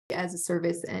as a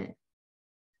service and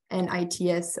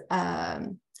ITS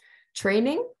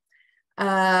training.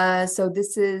 So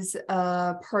this is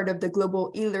part of the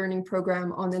global e-learning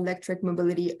program on electric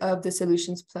mobility of the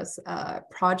Solutions Plus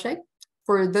project.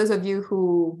 For those of you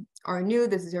who are new,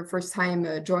 this is your first time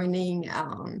joining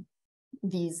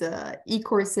these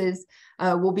e-courses,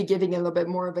 we'll be giving a little bit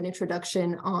more of an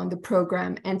introduction on the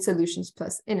program and Solutions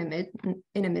Plus in a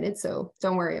minute, so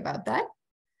don't worry about that.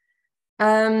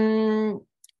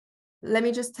 Let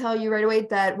me just tell you right away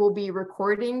that we'll be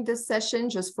recording this session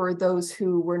just for those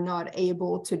who were not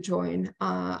able to join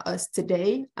us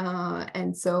today.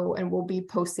 And we'll be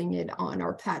posting it on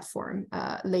our platform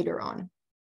later on.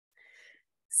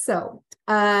 So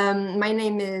my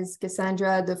name is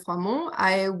Cassandra de Framont.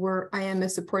 I am a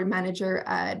support manager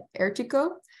at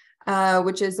Ertico,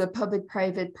 which is a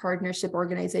public-private partnership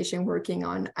organization working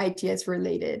on ITS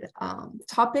related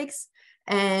topics.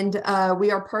 And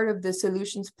we are part of the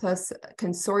Solutions Plus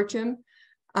consortium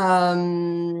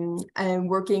and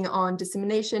working on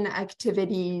dissemination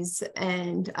activities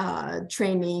and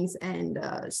trainings and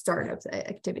startups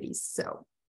activities. So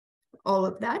all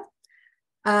of that.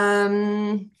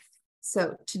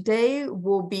 So today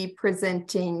we'll be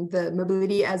presenting the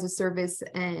Mobility as a Service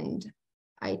and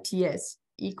ITS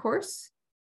e-course.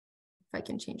 If I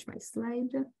can change my slide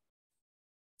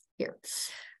here.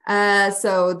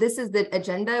 So this is the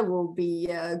agenda we'll be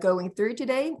going through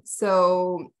today.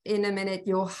 So in a minute,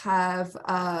 you'll have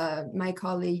my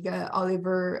colleague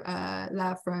Oliver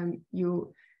La from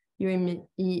UME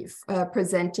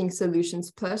presenting Solutions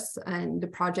Plus and the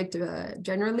project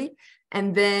generally.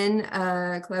 And then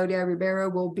Claudia Ribeiro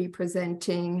will be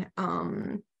presenting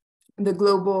the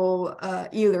global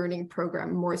e-learning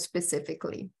program more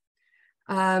specifically.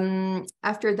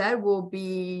 After that, we'll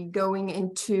be going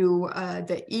into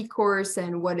the e-course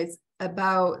and what it's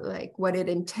about, like what it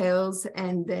entails.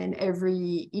 And then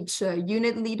each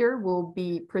unit leader will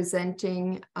be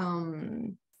presenting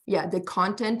the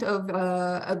content of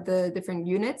the different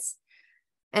units.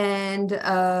 And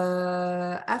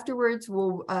afterwards,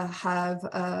 we'll have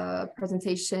a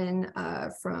presentation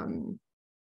from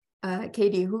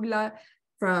Katie Hugla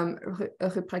from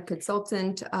Repret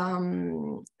Consultant,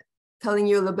 telling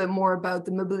you a little bit more about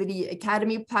the Mobility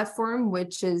Academy platform,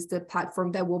 which is the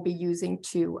platform that we'll be using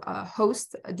to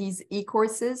host these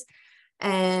e-courses,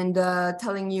 and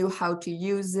telling you how to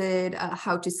use it,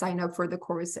 how to sign up for the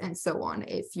course, and so on,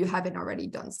 if you haven't already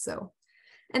done so.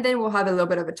 And then we'll have a little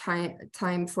bit of a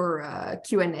time for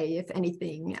Q&A, if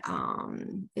anything,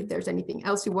 if there's anything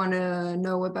else you want to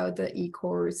know about the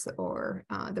e-course or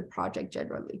the project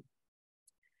generally.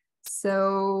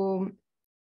 So,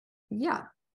 yeah.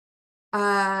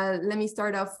 Let me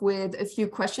start off with a few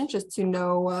questions just to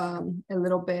know a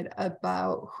little bit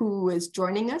about who is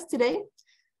joining us today.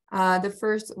 The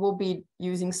first will be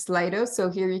using Slido. So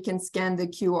here you can scan the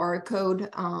QR code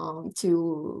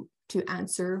to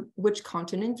answer which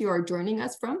continent you are joining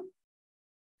us from.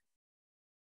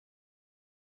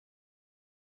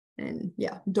 And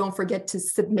yeah, don't forget to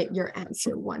submit your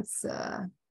answer once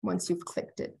you've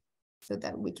clicked it so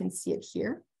that we can see it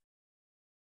here.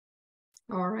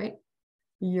 All right.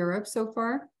 Europe so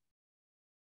far.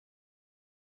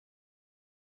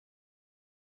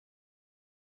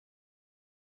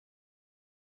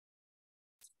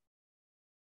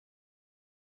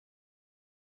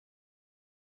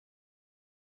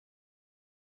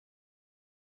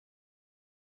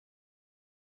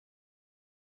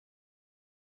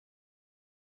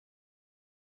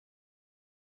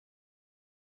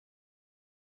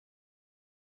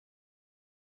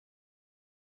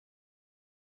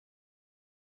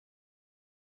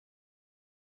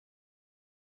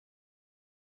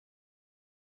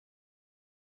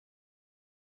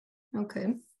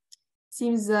 Okay.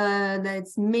 Seems that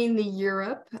it's mainly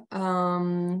Europe,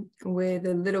 with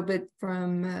a little bit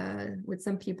from, with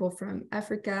some people from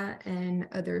Africa and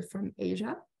others from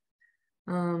Asia.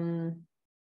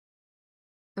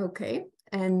 Okay,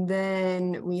 and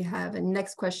then we have a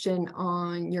next question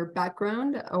on your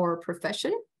background or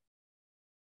profession.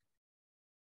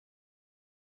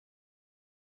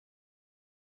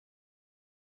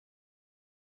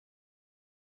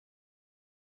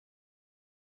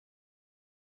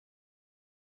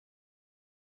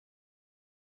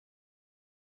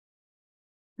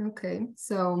 Okay,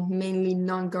 so mainly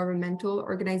non-governmental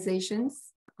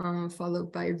organizations,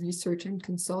 followed by research and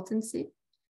consultancy.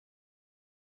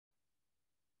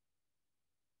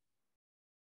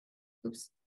 Oops,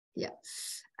 yeah.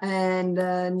 And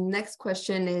next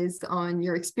question is on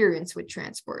your experience with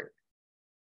transport.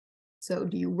 So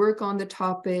do you work on the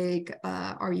topic?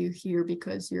 Are you here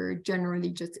because you're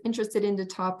generally just interested in the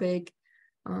topic?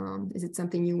 Is it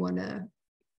something you want to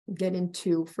get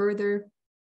into further?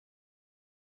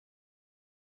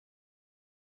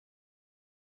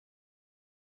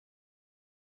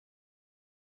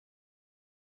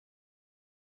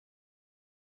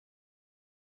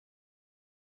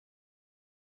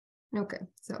 Okay,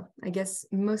 so I guess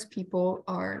most people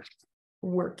are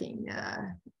working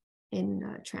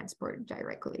in transport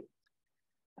directly.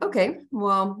 Okay,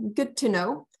 well, good to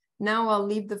know. Now I'll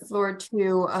leave the floor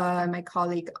to my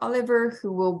colleague Oliver,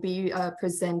 who will be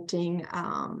presenting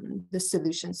the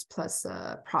Solutions Plus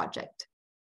project.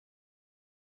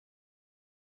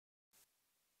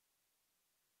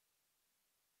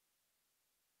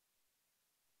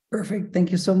 Perfect,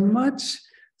 thank you so much.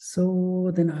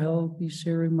 So then I'll be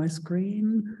sharing my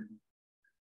screen.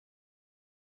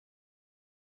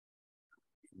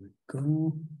 Here we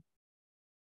go.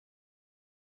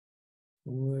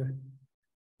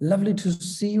 Lovely to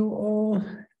see you all,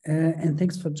 and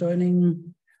thanks for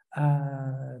joining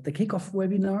the kickoff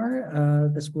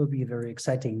webinar. This will be a very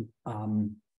exciting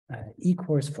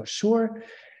e-course for sure.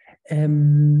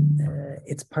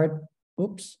 It's part,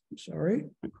 oops,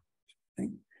 sorry.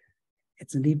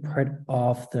 It's indeed part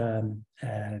of the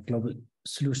Global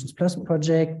Solutions Plus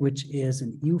project, which is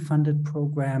an EU-funded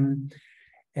program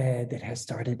that has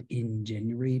started in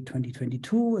January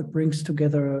 2022. It brings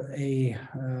together a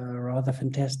rather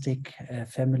fantastic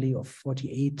family of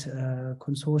 48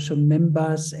 consortium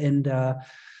members and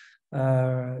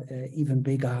even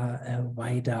bigger,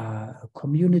 wider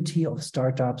community of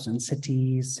startups and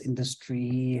cities,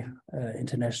 industry,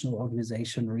 international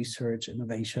organization, research,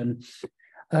 innovation.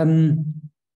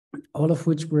 All of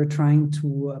which we're trying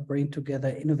to bring together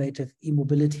innovative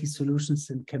e-mobility solutions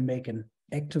that can make an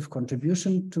active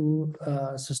contribution to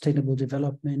sustainable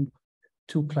development,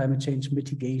 to climate change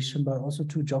mitigation, but also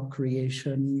to job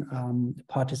creation,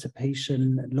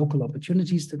 participation, and local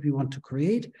opportunities that we want to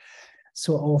create.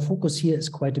 So our focus here is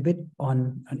quite a bit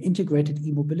on integrated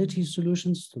e-mobility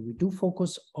solutions. So we do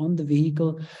focus on the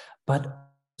vehicle, but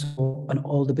also on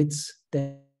all the bits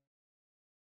that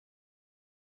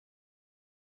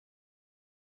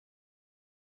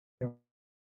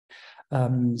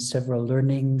several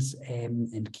learnings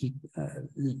and key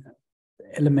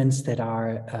elements that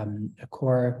are a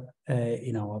core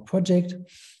in our project.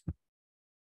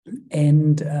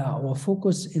 And our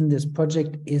focus in this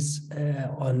project is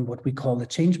on what we call the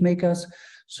change makers.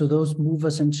 So those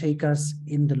movers and shakers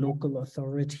in the local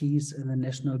authorities, in the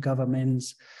national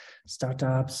governments,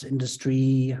 startups,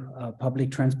 industry,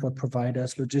 public transport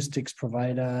providers, logistics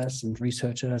providers, and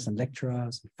researchers and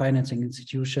lecturers, financing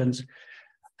institutions,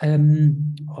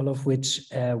 all of which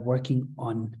working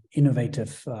on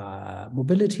innovative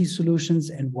mobility solutions.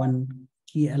 And one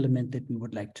key element that we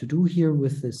would like to do here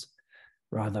with this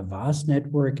rather vast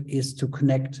network is to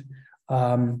connect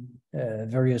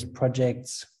various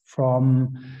projects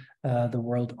from the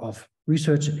world of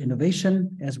research and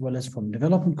innovation, as well as from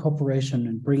development cooperation,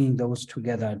 and bringing those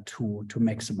together to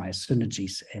maximize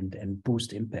synergies and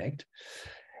boost impact.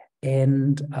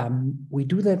 And we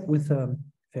do that with a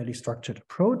fairly structured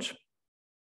approach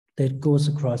that goes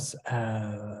across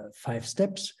 5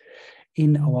 steps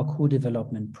in our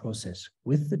co-development process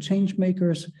with the change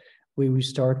makers, where we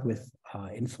start with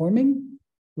informing,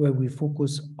 where we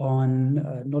focus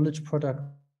on knowledge product,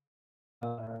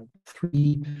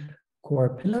 3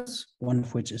 core pillars, one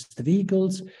of which is the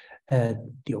vehicles,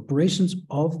 the operations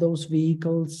of those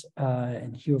vehicles,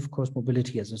 and here, of course,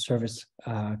 mobility as a service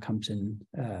comes in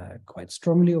quite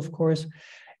strongly, of course,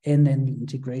 and then the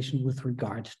integration with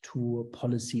regard to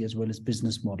policy as well as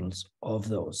business models of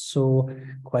those. So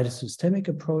quite a systemic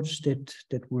approach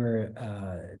that we're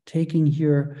taking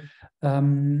here,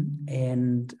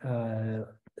 and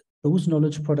those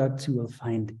knowledge products you will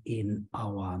find in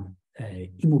our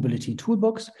e-mobility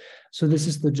toolbox. So this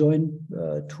is the joint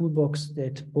toolbox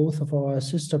that both of our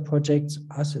sister projects,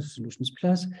 MaaS Solutions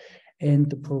Plus, and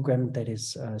the program that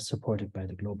is supported by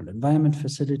the Global Environment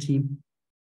Facility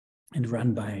and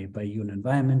run by UN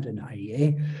Environment and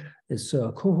IEA is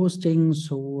co-hosting.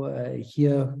 So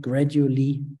here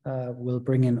gradually we'll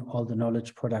bring in all the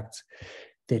knowledge products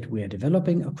that we are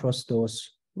developing across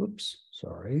those,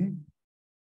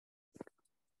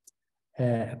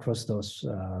 across those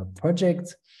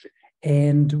projects.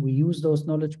 And we use those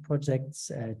knowledge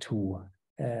projects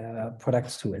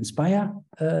products to inspire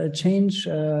change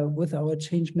with our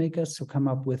change makers, to come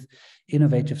up with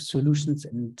innovative solutions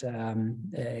and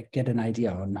get an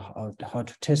idea on how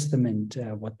to test them and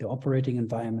what the operating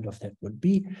environment of that would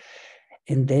be.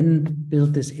 and then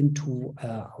build this into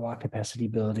our capacity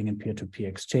building and peer-to-peer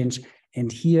exchange. And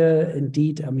here,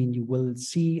 indeed, I mean, you will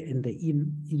see in the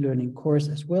e-learning course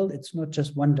as well, it's not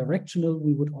just one directional.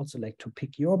 We would also like to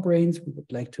pick your brains. We would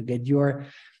like to get your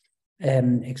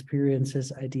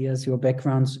experiences, ideas, your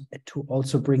backgrounds, to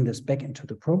also bring this back into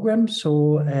the program.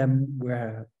 So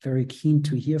we're very keen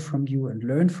to hear from you and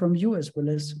learn from you, as well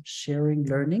as sharing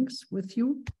learnings with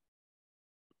you.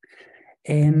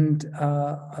 And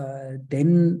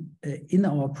then in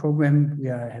our program, we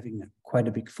are having quite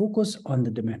a big focus on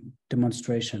the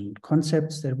demonstration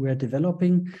concepts that we are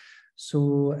developing.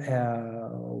 So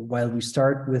while we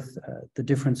start with the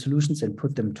different solutions and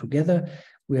put them together,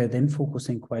 we are then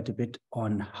focusing quite a bit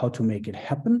on how to make it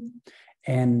happen.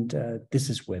 And this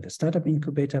is where the startup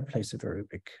incubator plays a very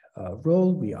big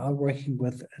role. We are working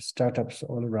with startups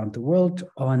all around the world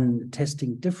on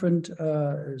testing different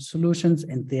solutions,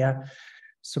 and they are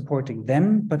supporting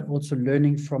them, but also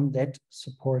learning from that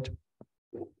support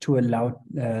to allow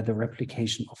the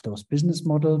replication of those business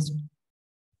models,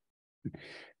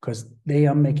 because they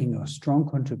are making a strong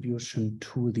contribution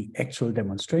to the actual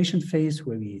demonstration phase,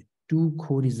 where we do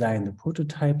co-design the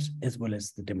prototypes as well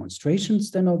as the demonstrations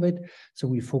then of it. So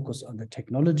we focus on the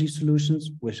technology solutions,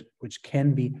 which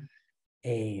can be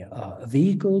a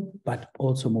vehicle, but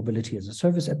also mobility as a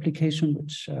service application,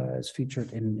 which is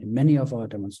featured in many of our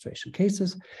demonstration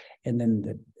cases. And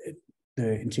then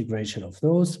the integration of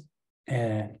those,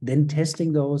 then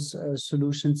testing those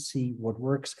solutions, see what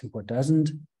works and what doesn't,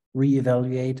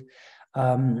 reevaluate,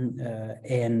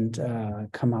 and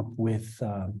come up with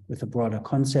a broader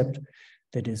concept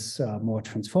that is more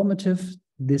transformative.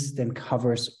 This then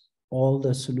covers all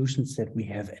the solutions that we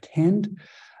have at hand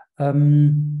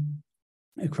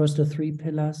across the 3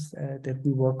 pillars that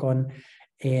we work on.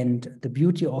 And the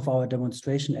beauty of our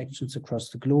demonstration actions across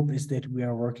the globe is that we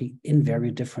are working in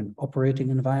very different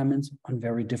operating environments on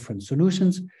very different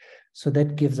solutions. So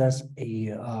that gives us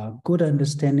a good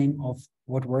understanding of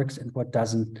what works and what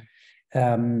doesn't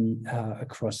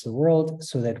across the world,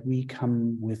 so that we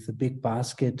come with a big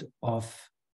basket of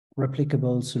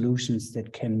replicable solutions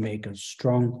that can make a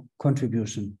strong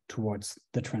contribution towards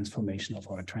the transformation of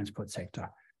our transport sector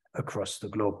across the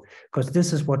globe. Because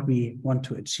this is what we want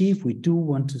to achieve. We do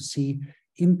want to see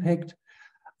impact.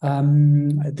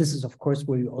 This is, of course,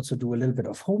 where we also do a little bit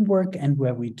of homework and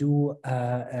where we do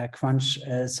crunch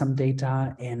some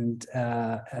data and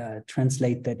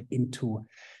translate that into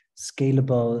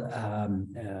scalable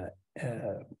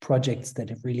projects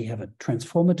that really have a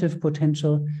transformative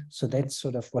potential. So that's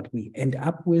sort of what we end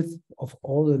up with of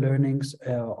all the learnings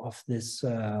of this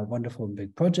wonderful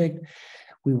big project.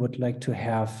 We would like to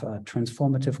have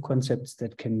transformative concepts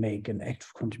that can make an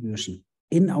active contribution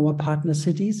in our partner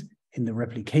cities, in the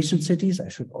replication cities. I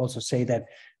should also say that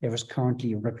there is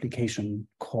currently a replication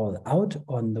call out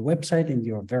on the website, and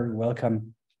you're very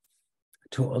welcome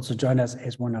to also join us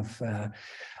as one of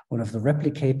the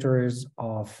replicators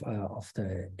of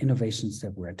the innovations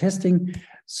that we're testing,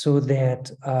 so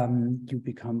that you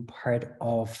become part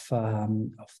of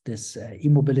this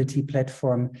e-mobility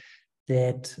platform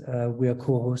that we are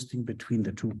co-hosting between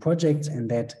the 2 projects, and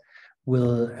that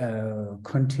will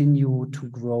continue to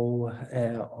grow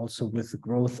also with the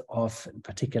growth of, in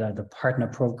particular, the partner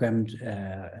program,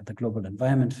 the Global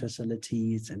Environment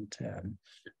Facilities, and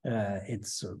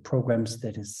its programs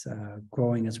that is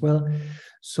growing as well.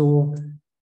 So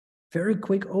very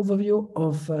quick overview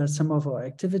of some of our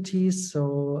activities.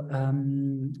 So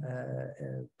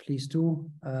please do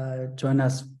join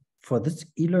us for this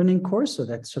e-learning course. So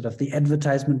that's sort of the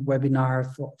advertisement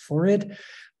webinar for it.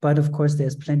 But of course,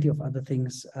 there's plenty of other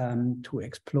things to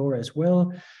explore as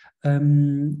well.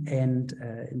 And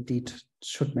indeed,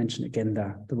 should mention again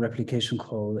the replication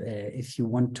call. If you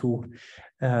want to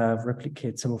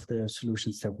replicate some of the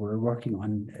solutions that we're working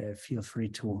on, feel free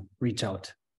to reach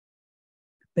out.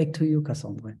 Back to you,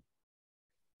 Cassandra.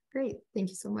 Great. Thank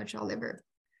you so much, Oliver.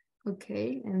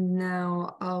 Okay, and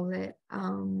now I'll let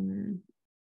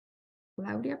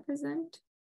Claudia present.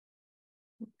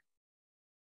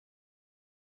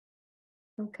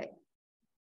 Okay.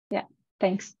 Yeah,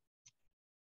 thanks.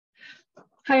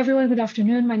 Hi, everyone. Good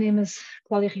afternoon. My name is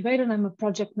Claudia Ribeiro, and I'm a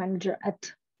project manager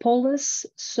at Polis.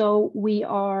 So we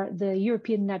are the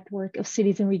European network of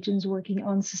cities and regions working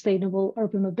on sustainable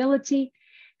urban mobility.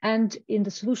 And in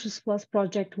the Solutions Plus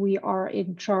project, we are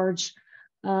in charge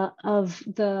of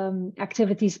the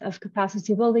activities of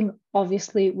capacity building,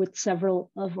 obviously with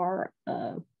several of our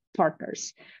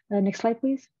partners. Next slide,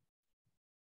 please.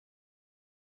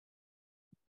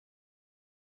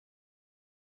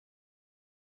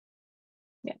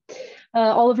 Yeah.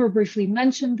 Oliver briefly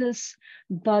mentioned this,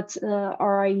 but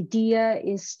our idea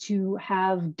is to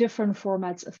have different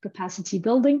formats of capacity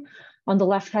building. On the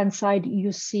left-hand side,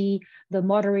 you see the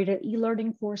moderated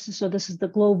e-learning courses. So this is the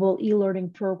global e-learning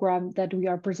program that we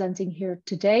are presenting here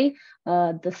today,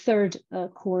 the third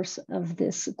course of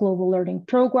this global learning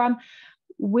program,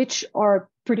 which are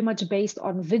pretty much based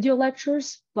on video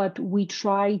lectures, but we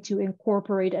try to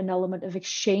incorporate an element of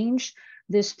exchange,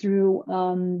 this through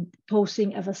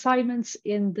posting of assignments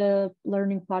in the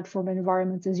learning platform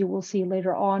environment, as you will see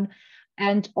later on,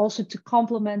 and also to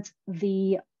complement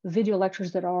the video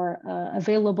lectures that are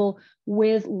available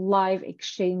with live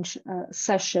exchange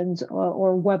sessions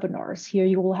or webinars. Here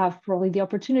you will have probably the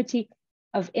opportunity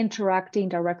of interacting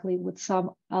directly with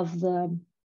some of the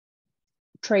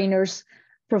trainers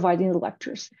providing the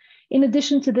lectures. In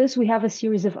addition to this, we have a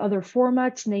series of other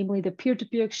formats, namely the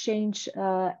peer-to-peer exchange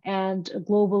and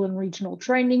global and regional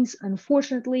trainings.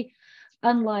 Unfortunately,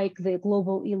 unlike the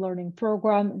global e-learning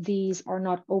program, these are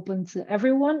not open to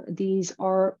everyone. These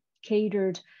are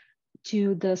catered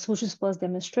to the Solutions Plus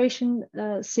demonstration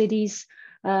cities.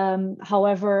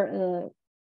 However,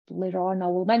 later on I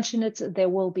will mention it, there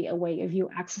will be a way of you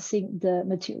accessing the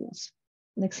materials.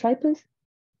 Next slide, please.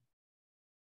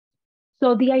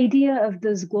 So the idea of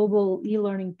this global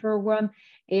e-learning program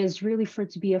is really for it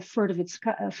to be a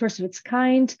first of its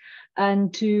kind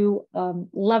and to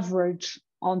leverage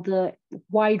on the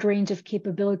wide range of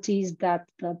capabilities that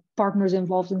the partners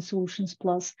involved in Solutions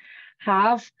Plus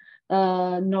have,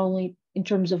 not only in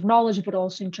terms of knowledge, but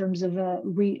also in terms of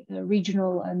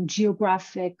regional and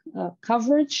geographic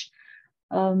coverage.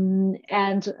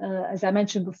 As I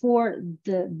mentioned before,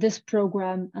 this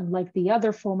program, unlike the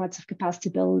other formats of capacity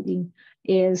building,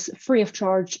 is free of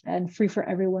charge and free for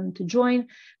everyone to join.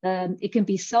 It can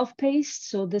be self-paced,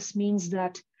 so this means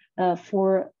that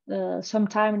for some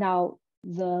time now,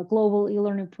 the global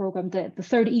e-learning program, the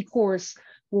third e-course,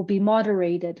 will be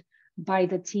moderated by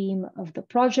the team of the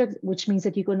project, which means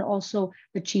that you can also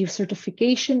achieve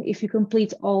certification if you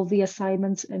complete all the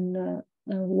assignments and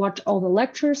watch all the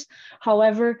lectures.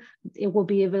 However, it will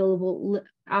be available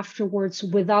afterwards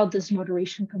without this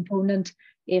moderation component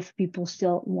if people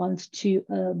still want to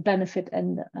benefit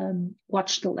and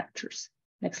watch the lectures.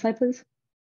 Next slide, please.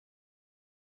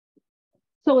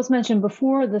 So as mentioned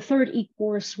before, the third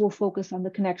e-course will focus on the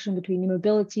connection between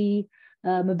mobility,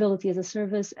 mobility as a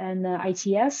service, and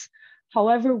ITS.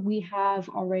 However, we have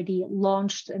already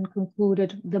launched and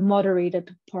concluded the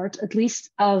moderated part, at least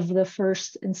of the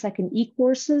first and second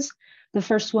e-courses. The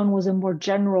first one was a more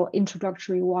general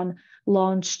introductory one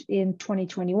launched in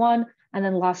 2021. And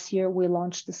then last year, we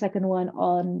launched the second one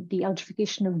on the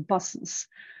electrification of buses.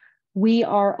 We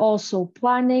are also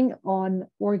planning on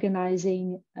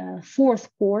organizing a fourth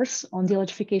course on the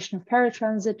electrification of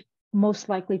paratransit, most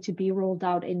likely to be rolled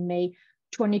out in May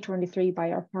 2023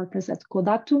 by our partners at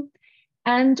Kodatu.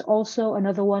 And also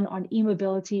another one on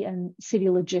e-mobility and city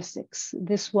logistics.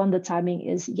 This one, the timing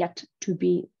is yet to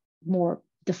be more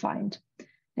defined.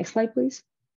 Next slide, please.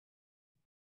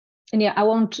 And yeah, I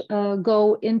won't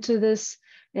go into this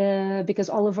because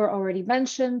Oliver already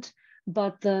mentioned,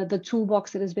 but the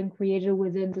toolbox that has been created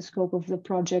within the scope of the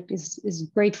project is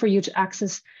great for you to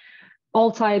access all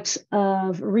types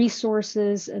of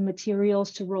resources and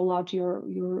materials to roll out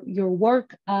your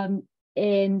work.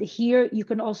 And here you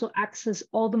can also access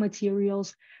all the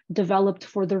materials developed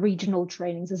for the regional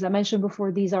trainings. As I mentioned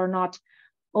before, these are not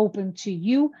open to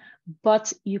you,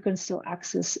 but you can still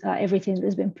access everything that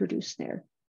has been produced there.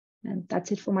 And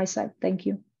that's it for my side. Thank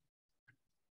you.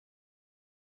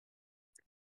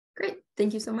 Great.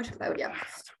 Thank you so much, Claudia.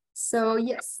 So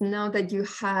yes, now that you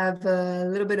have a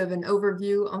little bit of an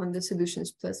overview on the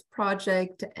Solutions Plus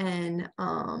project and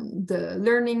the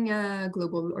learning,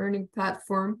 global learning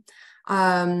platform,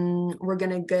 we're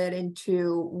going to get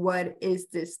into what is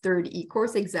this third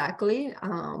e-course exactly,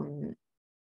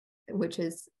 which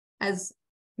is, as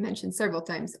mentioned several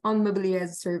times, on mobility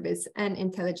as a service and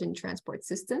intelligent transport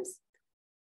systems.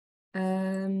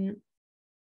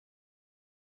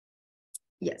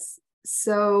 Yes,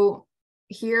 so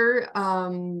here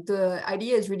the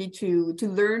idea is really to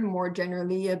learn more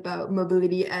generally about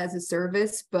mobility as a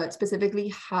service, but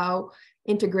specifically how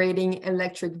integrating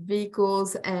electric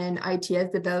vehicles and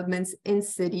ITS developments in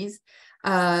cities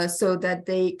so that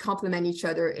they complement each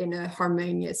other in a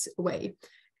harmonious way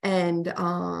and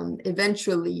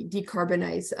eventually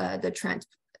decarbonize the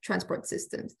transport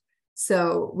systems.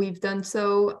 So we've done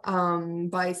so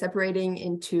by separating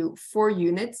into 4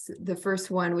 units. The first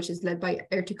one, which is led by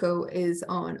Ertico, is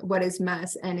on what is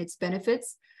MaaS and its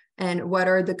benefits and what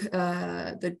are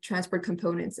the transport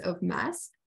components of MaaS.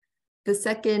 The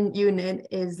second unit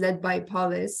is led by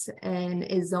Paulus and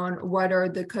is on what are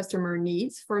the customer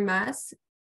needs for MaaS.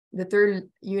 The third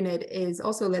unit is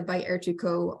also led by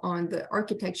Ertico on the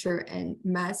architecture and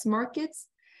MaaS markets.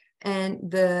 And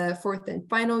the fourth and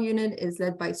final unit is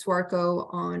led by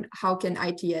Swarco on how can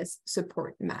ITS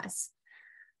support MaaS.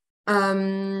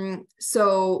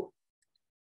 So,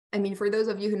 I mean, for those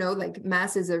of you who know, like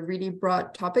MaaS is a really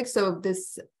broad topic. So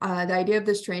this, the idea of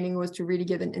this training was to really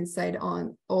give an insight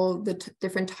on all the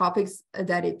different topics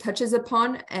that it touches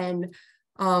upon. And,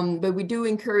 but we do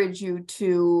encourage you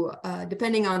to,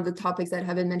 depending on the topics that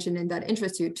have been mentioned and that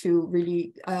interest you, to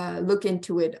really look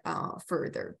into it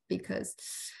further, because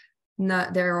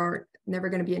there are never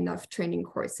going to be enough training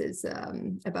courses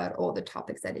about all the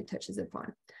topics that it touches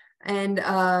upon. And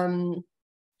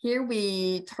here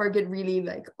we target really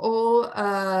like all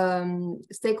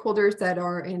stakeholders that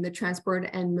are in the transport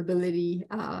and mobility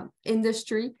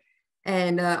industry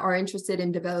and are interested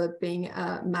in developing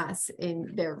MaaS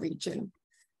in their region.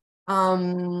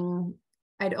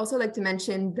 I'd also like to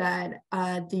mention that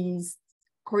these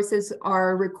courses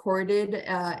are recorded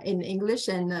in English,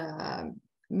 and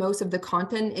most of the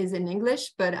content is in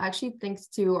English, but actually thanks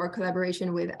to our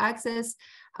collaboration with Access,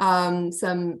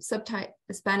 some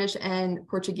Spanish and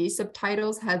Portuguese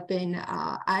subtitles have been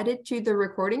added to the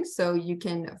recording, so you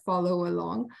can follow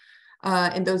along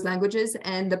in those languages,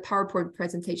 and the PowerPoint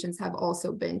presentations have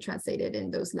also been translated in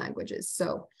those languages.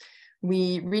 So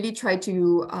we really try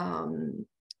to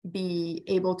be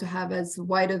able to have as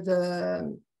wide of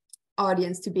the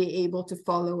audience to be able to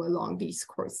follow along these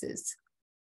courses.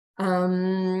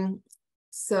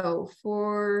 So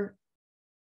for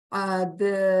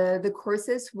the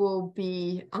courses will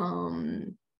be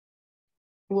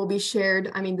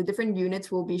shared. I mean, the different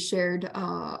units will be shared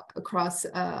across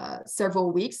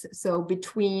several weeks. So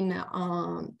between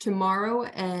tomorrow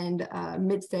and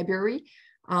mid-February,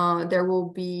 there will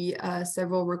be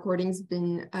several recordings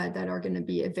that are going to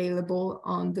be available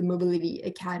on the Mobility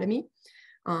Academy.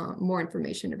 More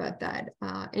information about that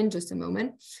in just a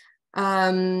moment.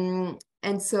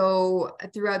 And so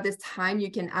throughout this time, you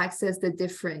can access the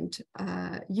different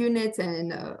units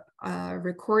and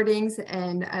recordings.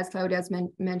 And as Claudia has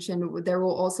mentioned, there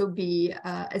will also be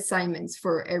assignments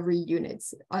for every unit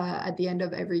at the end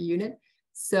of every unit.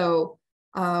 So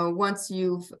once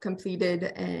you've completed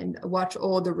and watched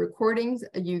all the recordings,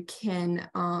 you can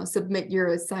submit your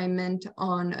assignment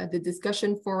on the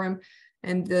discussion forum.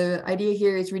 And the idea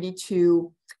here is really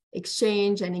to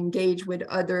exchange and engage with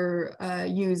other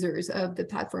users of the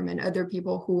platform and other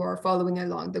people who are following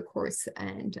along the course.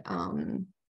 And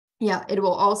yeah, it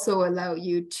will also allow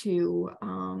you to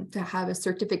have a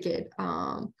certificate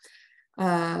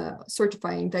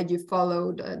certifying that you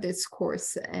followed this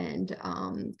course and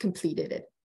completed it.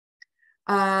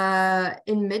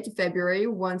 In mid-February,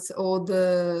 once all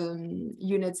the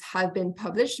units have been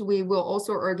published, we will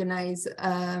also organize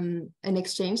an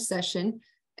exchange session.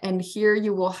 And here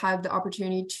you will have the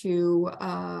opportunity to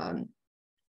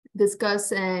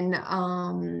discuss and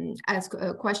ask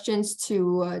questions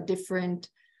to different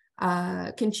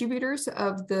contributors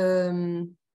of the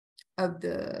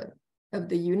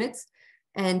units,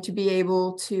 and to be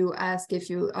able to ask if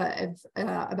you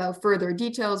about further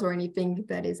details or anything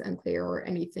that is unclear, or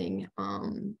anything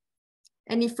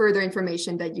any further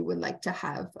information that you would like to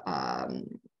have.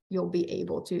 You'll be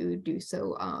able to do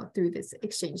so through this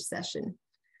exchange session.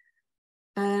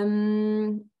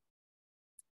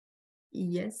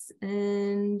 Yes,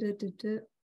 and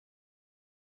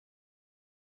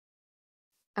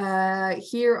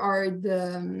here are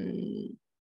the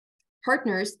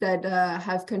partners that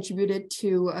have contributed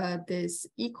to this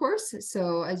e-course.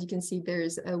 So as you can see,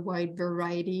 there's a wide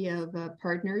variety of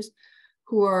partners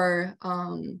who are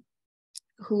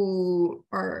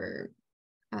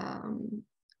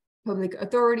public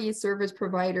authorities, service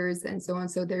providers, and so on.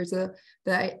 So there's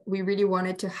we really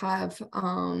wanted to have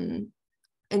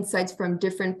insights from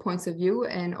different points of view,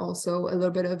 and also a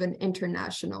little bit of an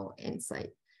international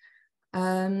insight.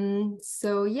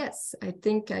 So yes, I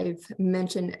think I've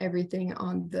mentioned everything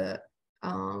on the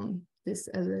this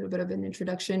a little bit of an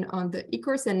introduction on the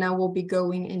e-course, and now we'll be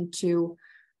going into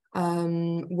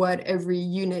what every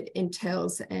unit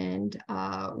entails and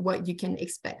what you can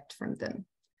expect from them.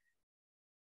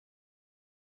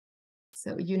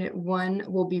 So unit 1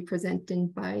 will be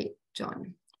presented by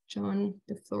John. John,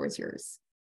 the floor is yours.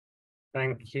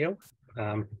 Thank you.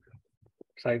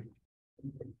 So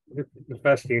the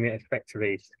first unit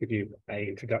effectively is to give you an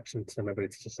introduction to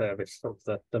mobility to service, sort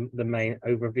of the main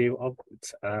overview of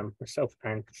it. Myself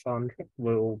and Cassandra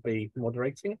will be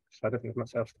moderating, so I don't think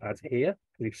there's much else to add here.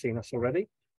 You've seen us already.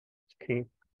 Can you,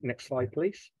 next slide,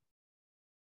 please.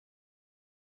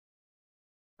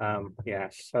 Yeah,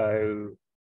 so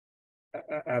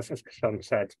as Cassandra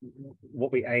said,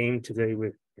 what we aim to do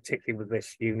with, particularly with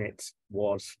this unit,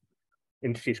 was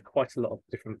introduce quite a lot of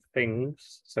different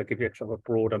things. So give you a sort of a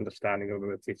broad understanding of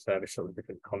mobility service, sort of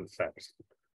different concepts.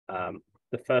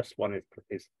 The first one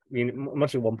is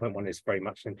module 1.1 is very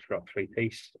much an introductory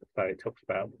piece. So it talks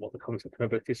about what the concept of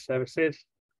mobility service is,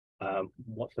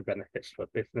 what's the benefits for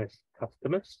business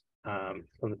customers, some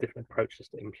of the different approaches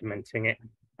to implementing it,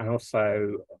 and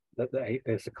also that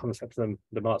there's a concept of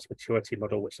the MaaS maturity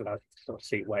model, which allows you to sort of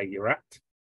see where you're at.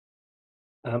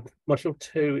 Module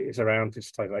 2 is around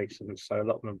digitization, so a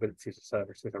lot of mobility as a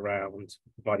service is around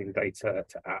providing data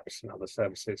to apps and other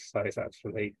services. So it's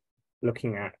actually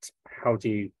looking at how do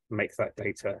you make that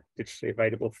data digitally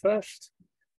available first,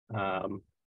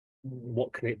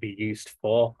 what can it be used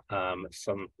for,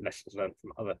 some lessons learned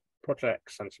from other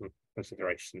projects and some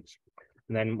considerations.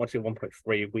 And then module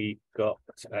 1.3, we've got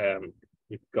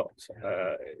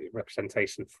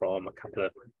representation from a couple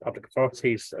of public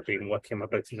authorities that have been working on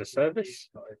mobility as a service,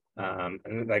 and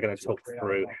they're going to talk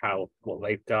through what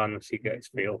they've done, so you get a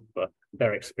feel for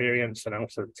their experience, and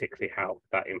also particularly how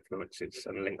that influences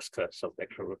and links to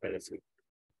self-declared mobility.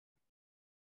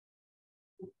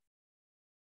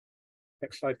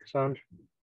 Next slide, Cassandra.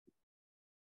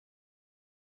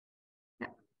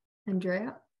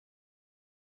 Andrea.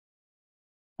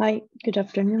 Hi, good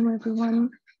afternoon,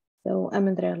 everyone. So I'm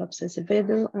Andrea Lopes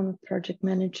Azevedo. I'm a project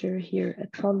manager here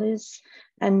at Polis,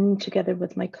 and together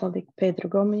with my colleague Pedro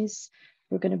Gomes,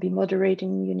 we're going to be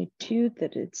moderating Unit 2,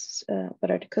 that it's what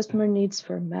are the customer needs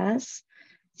for MaaS.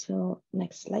 So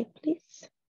next slide, please.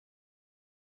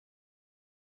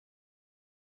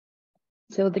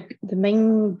 So the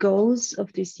main goals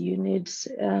of this unit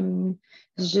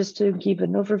is just to give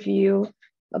an overview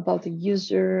about the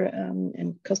user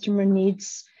and customer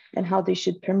needs and how they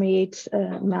should permeate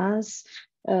MaaS,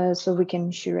 so we can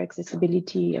ensure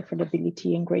accessibility,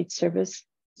 affordability, and great service,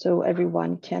 so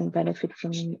everyone can benefit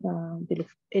from the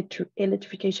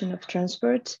electrification of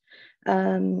transport.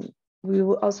 We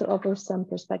will also offer some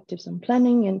perspectives on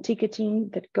planning and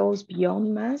ticketing that goes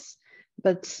beyond MaaS,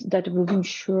 but that will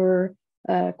ensure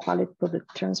quality public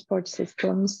transport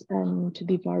systems and to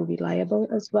be more reliable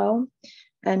as well.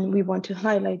 And we want to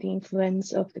highlight the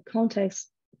influence of the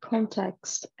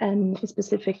context and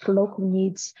specific local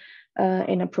needs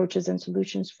in approaches and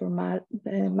solutions for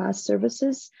MaaS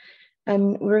services.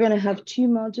 And we're going to have 2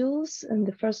 modules, and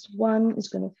the first one is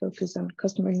going to focus on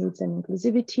customer needs and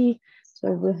inclusivity.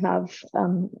 So we'll have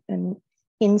an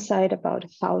insight about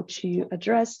how to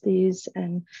address these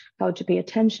and how to pay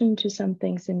attention to some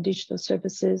things in digital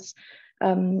services,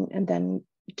 and then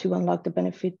to unlock the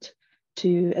benefit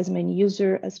to as many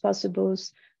users as possible,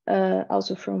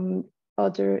 also from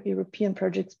other European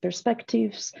projects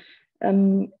perspectives.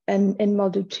 And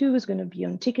module 2 is going to be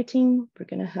on ticketing. We're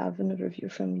going to have an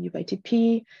overview from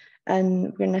UITP, and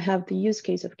we're going to have the use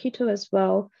case of Quito as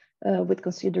well, with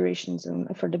considerations on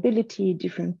affordability,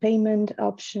 different payment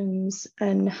options,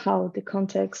 and how the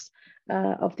context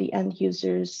of the end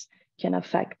users can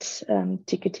affect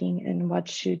ticketing and what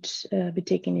should be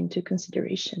taken into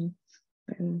consideration.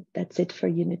 And that's it for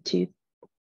Unit 2.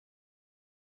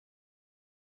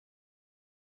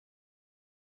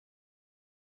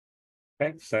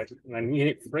 Okay, so then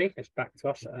Unit 3 is back to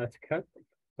us at Ertico.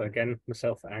 So again,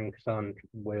 myself and Cassandra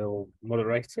will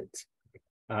moderate it.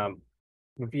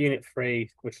 With Unit 3,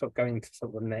 we're sort of going to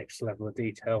sort of the next level of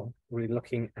detail, really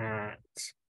looking at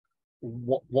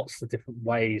what's the different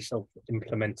ways of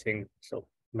implementing sort of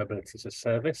mobility as a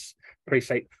service.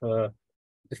 Appreciate for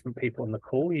different people on the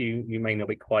call, you may not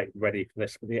be quite ready for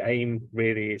this, but the aim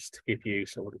really is to give you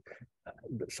sort of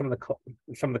some of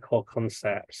the core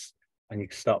concepts, and you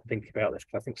can start thinking about this,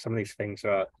 because I think some of these things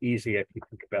are easier if you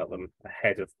think about them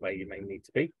ahead of where you may need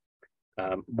to be.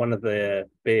 One of the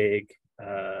big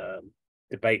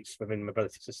debates within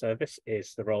mobility as a service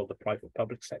is the role of the private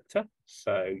public sector.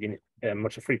 So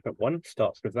module 3.1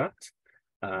 starts with that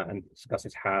and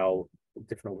discusses how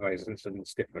different organizations,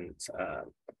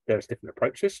 there's different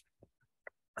approaches.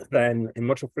 Then in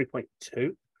module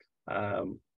 3.2,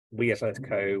 we as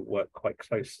Ertico work quite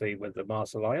closely with the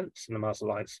MaaS Alliance, and the MaaS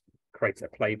Alliance created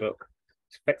a playbook.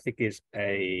 It effectively gives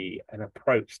an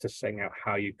approach to saying out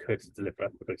how you could deliver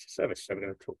mobility service. So we're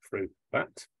going to talk through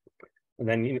that. And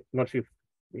then module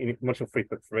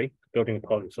 3.3, building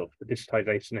upon sort of the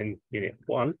digitization in Unit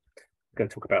 1, we're going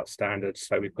to talk about standards.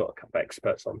 So we've got a couple of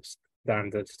experts on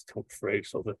standards to talk through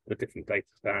sort of the different data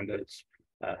standards,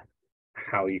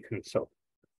 how you can sort of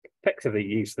effectively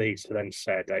use these to then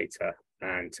share data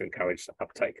and to encourage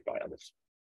uptake by others.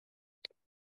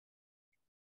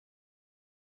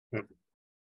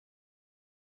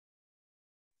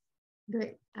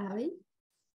 Great. Ali?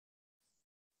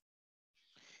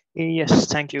 Yes,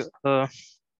 thank you. Hello,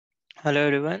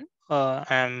 everyone.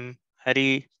 I'm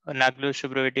Hari Naglu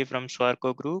Subravedi from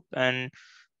Swarco Group, and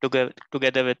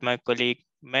together with my colleague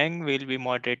Meng, we'll be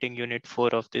moderating Unit 4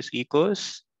 of this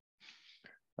e-course.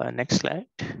 Next slide.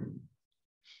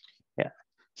 Yeah.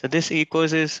 So this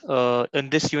e-course is, and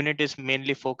this unit is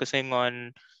mainly focusing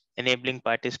on enabling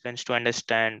participants to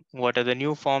understand what are the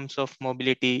new forms of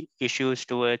mobility issues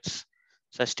towards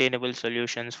sustainable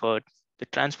solutions for the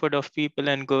transport of people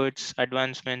and goods,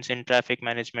 advancements in traffic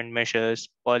management measures,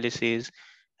 policies,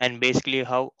 and basically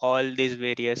how all these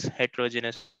various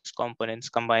heterogeneous components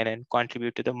combine and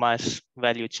contribute to the MaaS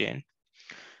value chain.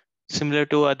 Similar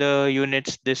to other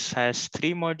units, this has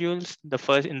 3 modules.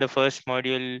 In the first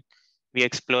module, we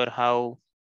explore how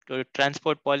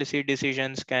transport policy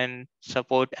decisions can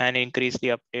support and increase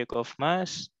the uptake of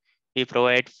MaaS. We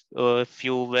provide a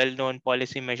few well-known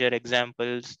policy measure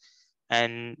examples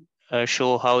and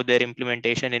show how their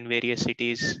implementation in various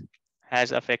cities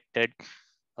has affected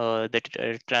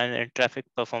the traffic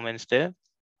performance there.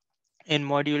 In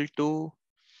module 2,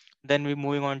 then we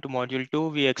moving on to module 2,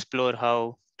 we explore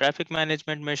how traffic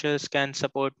management measures can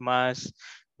support MaaS.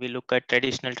 We look at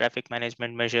traditional traffic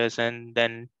management measures and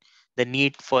then the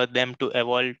need for them to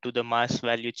evolve to the MaaS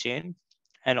value chain,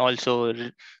 and also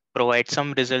provide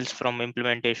some results from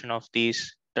implementation of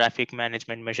these traffic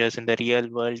management measures in the real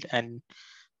world and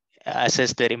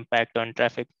assess their impact on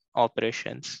traffic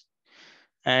operations.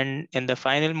 And in the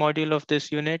final module of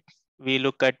this unit, we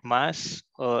look at MaaS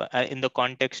in the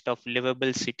context of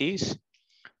livable cities.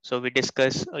 So we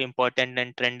discuss important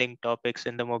and trending topics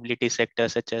in the mobility sector,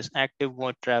 such as active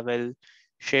mode travel,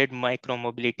 shared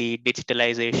micro-mobility,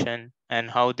 digitalization,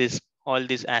 and how all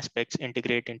these aspects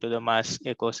integrate into the MaaS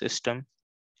ecosystem.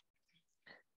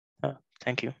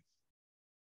 Thank you.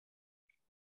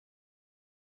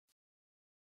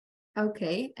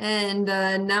 Okay, and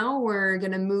now we're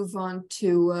gonna move on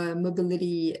to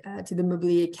mobility, to the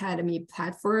Mobility Academy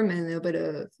platform, and a little bit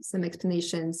of some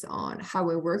explanations on how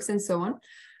it works and so on.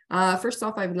 First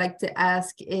off, I would like to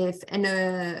ask if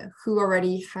who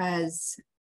already has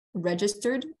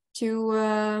registered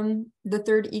to the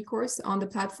third e-course on the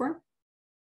platform.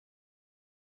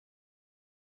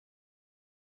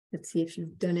 Let's see if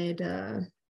you've done it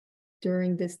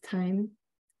during this time.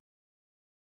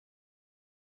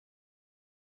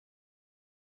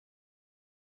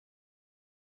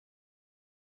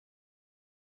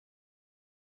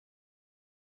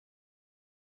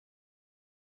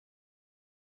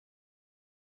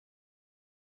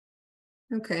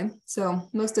 Okay, so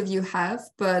most of you have,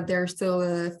 but there are still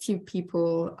a few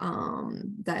people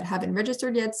that haven't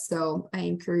registered yet, so I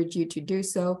encourage you to do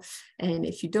so. And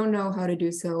if you don't know how to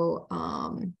do so,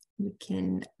 you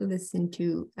can listen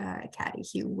to Caddy,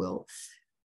 who will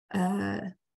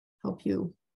help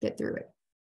you get through it.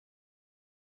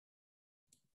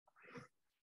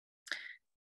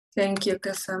 Thank you,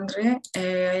 Cassandra.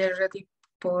 I already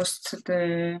posted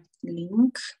the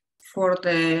link for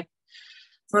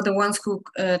the ones who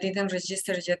didn't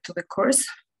register yet to the course.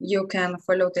 You can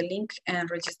follow the link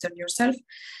and register yourself.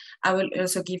 I will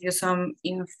also give you some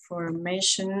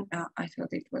information. I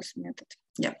thought it was muted.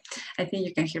 Yeah, I think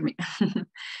you can hear me.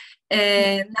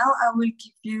 Now I will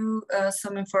give you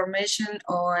some information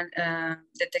on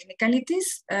the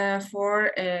technicalities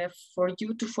for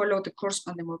you to follow the course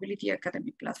on the Mobility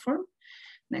Academy platform.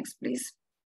 Next, please.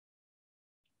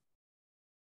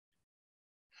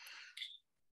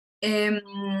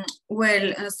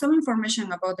 Some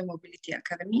information about the Mobility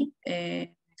Academy.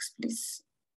 Next, please.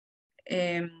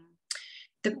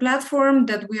 The platform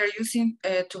that we are using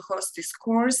to host this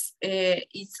course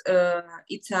it's a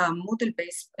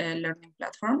Moodle-based learning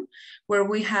platform where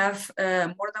we have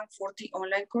more than 40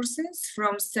 online courses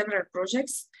from several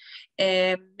projects.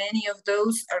 Many of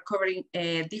those are covering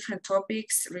different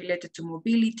topics related to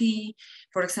mobility,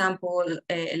 for example,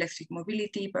 electric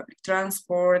mobility, public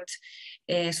transport,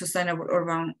 sustainable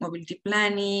urban mobility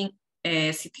planning,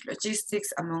 city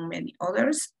logistics, among many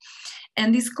others.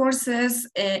 And these courses,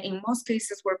 in most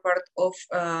cases, were part of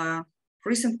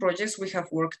recent projects we have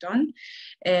worked on,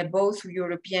 both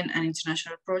European and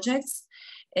international projects.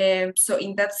 So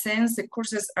in that sense, the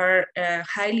courses are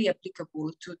highly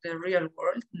applicable to the real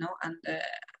world,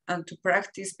 and to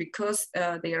practice, because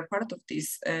they are part of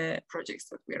these projects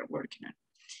that we are working on.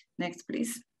 Next,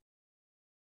 please.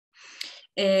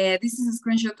 This is a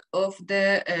screenshot of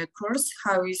the course,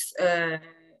 how it's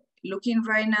looking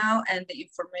right now, and the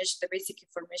information, the basic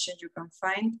information you can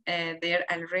find there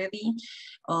already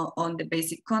on the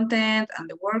basic content and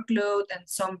the workload and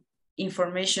some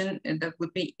information that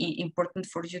would be important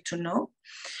for you to know.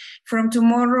 From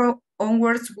tomorrow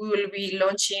onwards, we will be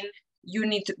launching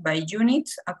unit by unit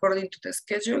according to the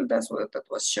schedule. That's what that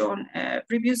was shown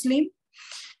previously.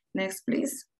 Next,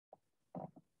 please.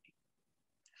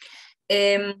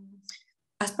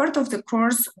 As part of the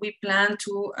course, we plan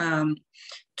to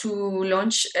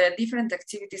launch different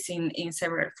activities in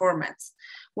several formats.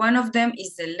 One of them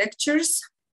is the lectures.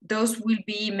 Those will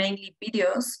be mainly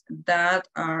videos that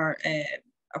are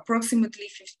approximately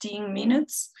 15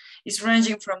 minutes. It's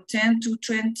ranging from 10 to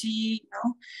 20,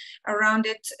 around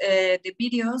it, the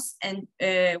videos, and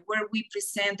where we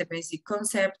present the basic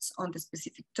concepts on the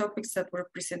specific topics that were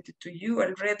presented to you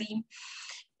already.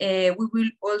 We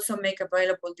will also make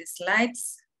available the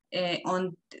slides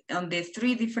on the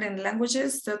 3 different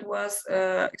languages that was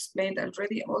explained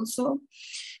already also.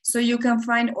 So you can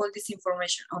find all this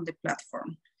information on the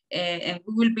platform. And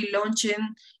we will be launching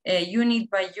unit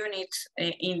by unit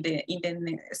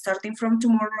starting from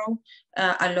tomorrow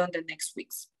along the next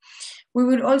weeks. We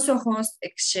will also host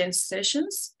exchange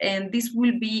sessions, and this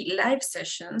will be live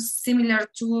sessions similar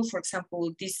to, for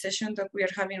example, this session that we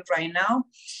are having right now.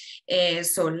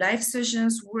 So live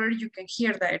sessions where you can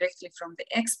hear directly from the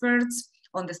experts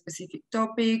on the specific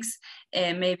topics,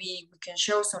 and maybe we can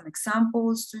show some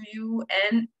examples to you,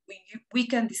 and we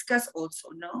can discuss also,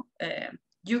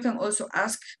 you can also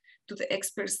ask to the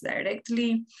experts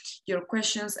directly your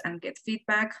questions and get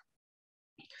feedback.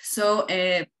 So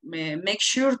make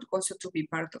sure also to be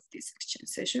part of these exchange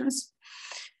sessions.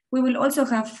 We will also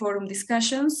have forum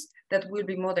discussions that will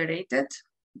be moderated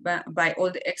by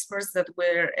all the experts that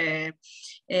were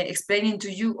explaining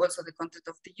to you also the content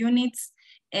of the units.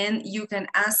 And you can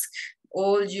ask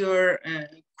all your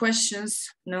questions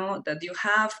that you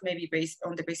have, maybe based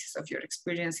on the basis of your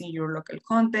experience in your local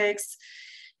context,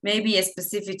 maybe a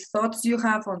specific thoughts you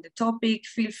have on the topic.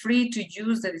 Feel free to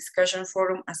use the discussion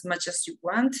forum as much as you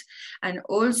want, and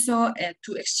also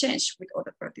to exchange with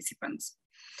other participants.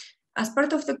 As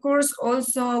part of the course,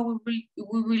 also we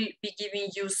will be giving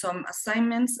you some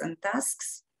assignments and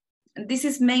tasks. And this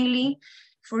is mainly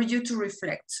for you to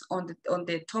reflect on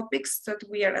the topics that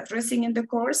we are addressing in the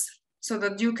course, so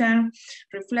that you can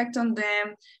reflect on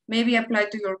them, maybe apply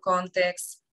to your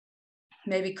context,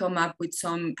 maybe come up with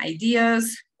some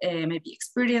ideas, maybe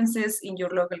experiences in your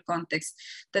local context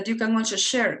that you can also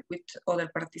share with other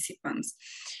participants.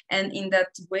 And in that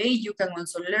way, you can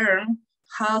also learn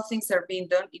how things are being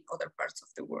done in other parts of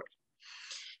the world.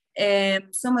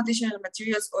 Some additional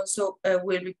materials also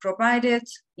will be provided,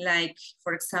 like,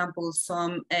 for example,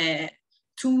 some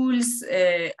tools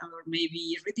or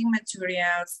maybe reading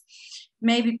materials,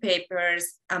 maybe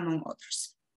papers, among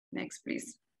others. Next,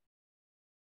 please.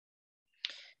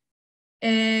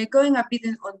 Going a bit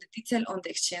on the detail on the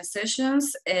exchange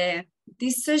sessions,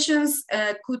 these sessions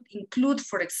could include,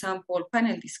 for example,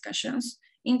 panel discussions,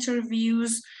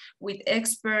 interviews with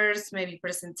experts, maybe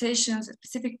presentations,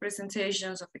 specific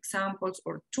presentations of examples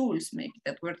or tools maybe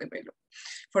that were developed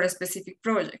for a specific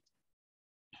project.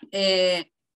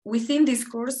 Within this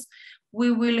course,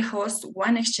 we will host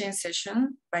one exchange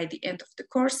session by the end of the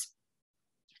course,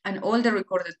 and all the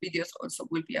recorded videos also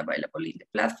will be available in the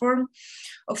platform.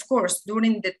 Of course,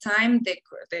 during the time the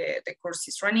course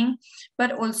is running,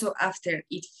 but also after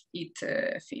it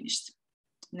finished.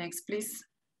 Next, please.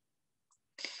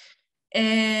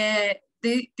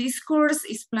 This course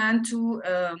is planned to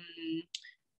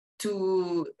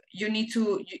you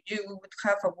would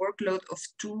have a workload of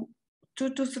 2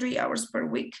 to 3 hours per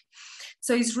week.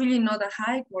 So it's really not a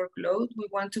high workload. We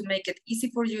want to make it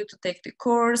easy for you to take the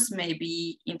course,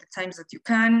 maybe in the times that you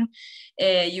can.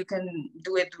 You can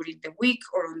do it during the week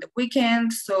or on the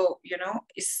weekend. So,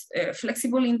 it's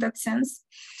flexible in that sense.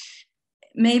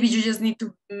 Maybe you just need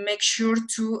to make sure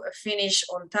to finish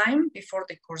on time before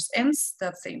the course ends.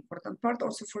 That's the important part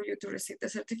also for you to receive the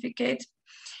certificate.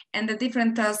 And the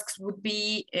different tasks would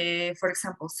be, for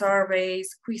example,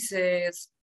 surveys, quizzes,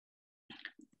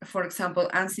 for example,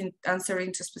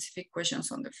 answering to specific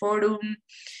questions on the forum,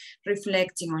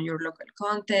 reflecting on your local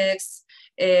context,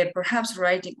 perhaps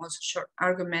writing also short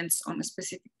arguments on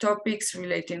specific topics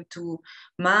relating to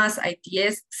MaaS,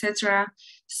 ITS, etc.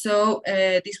 So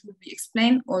this will be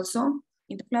explained also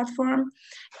in the platform,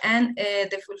 and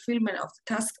the fulfillment of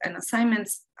the tasks and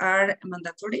assignments are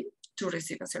mandatory to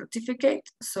receive a certificate.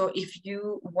 So if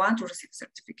you want to receive a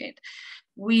certificate,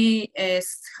 we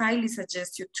highly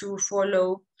suggest you to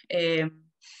follow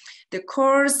the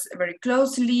course very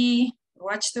closely,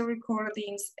 watch the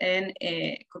recordings, and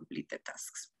complete the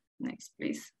tasks. Next,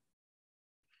 please.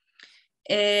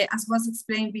 As was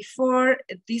explained before,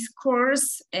 this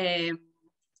course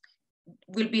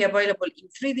will be available in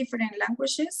 3 different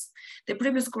languages. The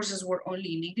previous courses were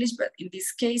only in English, but in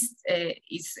this case,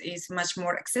 is much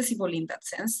more accessible in that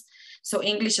sense. So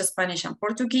English, Spanish, and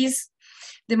Portuguese.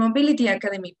 The Mobility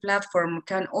Academy platform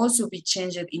can also be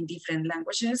changed in different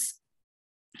languages.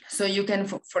 So you can,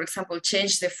 for example,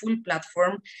 change the full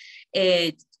platform.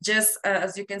 Just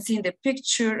as you can see in the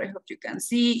picture, I hope you can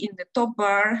see in the top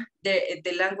bar,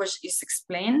 the language is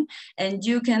explained, and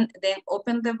you can then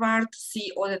open the bar to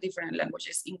see all the different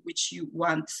languages in which you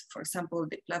want, for example,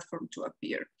 the platform to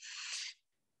appear.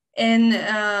 And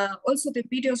also the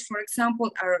videos, for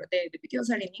example, the videos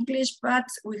are in English, but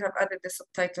we have added the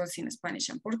subtitles in Spanish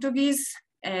and Portuguese.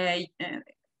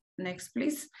 Next,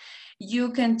 please.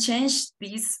 You can change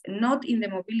this not in the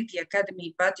Mobility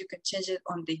Academy, but you can change it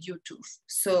on the YouTube.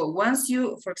 So once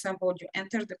you, for example, you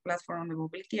enter the platform on the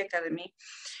Mobility Academy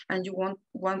and you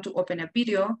want to open a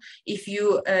video, if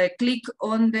you click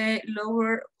on the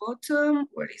lower bottom,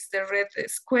 where is the red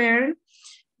square,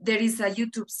 there is a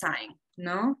YouTube sign,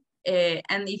 no?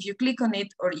 And if you click on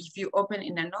it, or if you open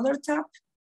in another tab,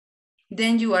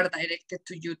 then you are directed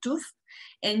to YouTube,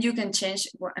 and you can change.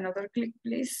 Another click,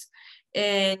 please.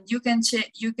 And you can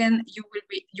change. You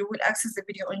will access the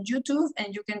video on YouTube,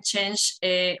 and you can change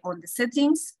on the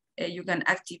settings. You can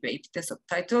activate the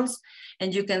subtitles,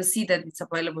 and you can see that it's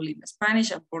available in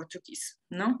Spanish and Portuguese.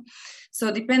 No,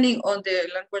 so depending on the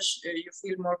language you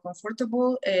feel more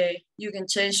comfortable, you can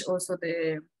change also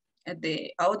the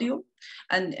audio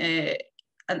and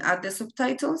add the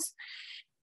subtitles.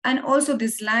 And also the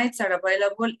slides are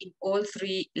available in all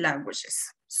 3 languages.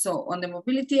 So on the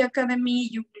Mobility Academy,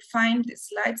 you will find the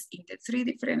slides in the 3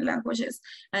 different languages,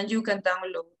 and you can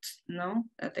download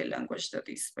the language that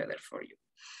is better for you.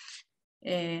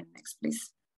 Next,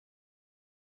 please.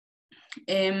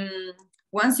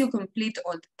 Once you complete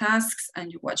all the tasks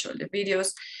and you watch all the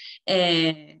videos,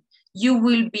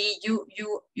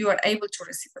 you are able to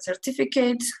receive a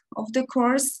certificate of the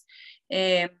course.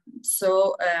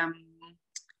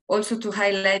 Also to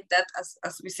highlight that,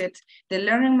 as we said, the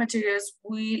learning materials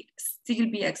will still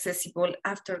be accessible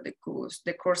after the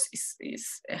course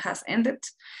has ended.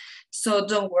 So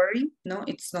don't worry, no,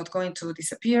 it's not going to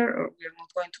disappear, or we're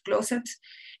not going to close it.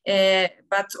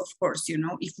 But of course,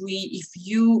 if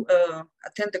you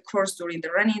attend the course during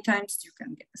the running times, you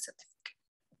can get a certificate.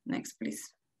 Next,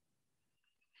 please.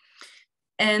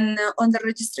 And on the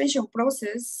registration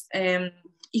process,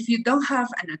 if you don't have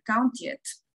an account yet,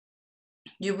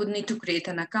 you would need to create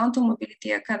an account on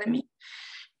Mobility Academy.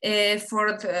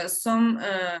 For some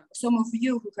of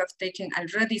you who have taken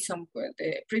already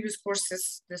the previous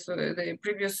courses, the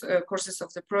previous courses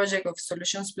of the project of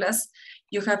Solutions Plus,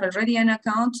 you have already an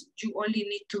account. You only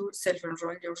need to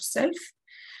self-enroll yourself.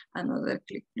 Another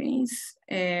click, please.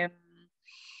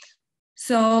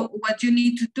 So what you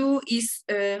need to do is,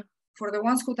 for the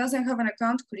ones who doesn't have an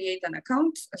account, create an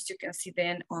account, as you can see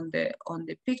then on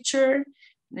the picture.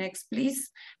 Next,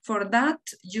 please. For that,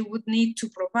 you would need to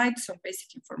provide some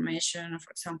basic information,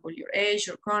 for example, your age,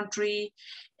 your country,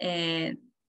 yeah,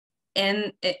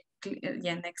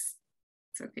 next.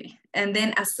 It's okay. And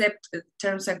then accept the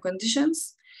terms and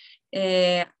conditions.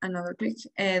 Another click.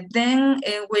 Then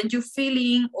when you fill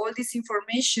in all this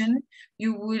information,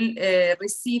 you will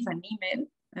receive an email.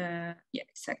 Yeah,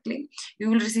 exactly.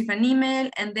 You will receive an email,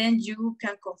 and then you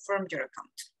can confirm your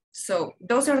account. So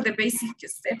those are the basic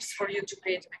steps for you to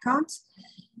create an account.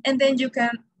 And then you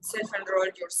can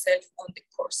self-enroll yourself on the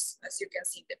course. As you can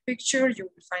see in the picture, you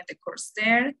will find the course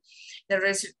there. The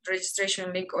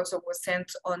registration link also was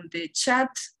sent on the chat.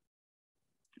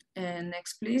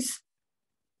 Next, please.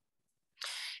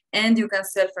 And you can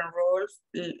self-enroll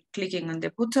clicking on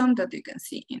the button that you can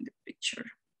see in the picture.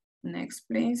 Next,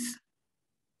 please.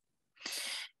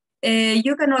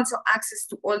 You can also access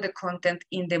to all the content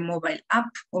in the mobile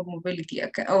app of the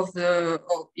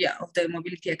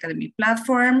Mobility Academy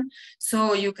platform.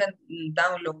 So you can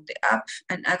download the app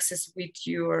and access with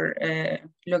your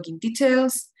login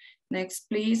details. Next,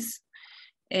 please.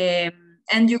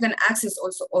 And you can access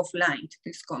also offline to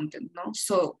this content, no?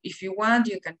 So if you want,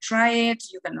 you can try it.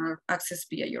 You can access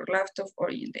via your laptop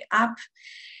or in the app.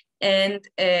 And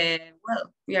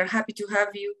well, we are happy to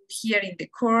have you here in the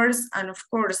course. And of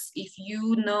course, if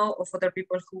you know of other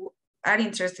people who are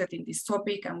interested in this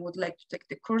topic and would like to take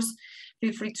the course,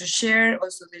 feel free to share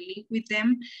also the link with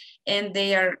them. And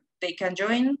they can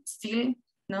join still,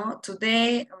 no,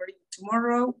 today or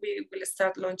tomorrow. We will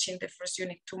start launching the first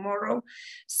unit tomorrow.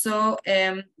 So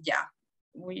yeah,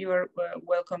 you are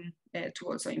welcome to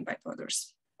also invite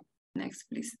others. Next,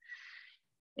 please.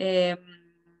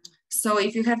 So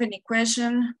if you have any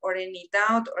question or any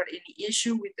doubt or any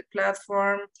issue with the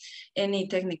platform, any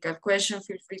technical question,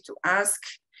 feel free to ask.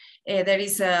 There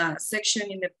is a section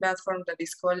in the platform that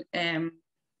is called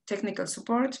technical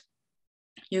support.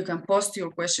 You can post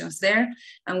your questions there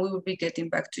and we will be getting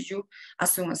back to you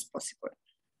as soon as possible.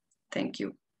 Thank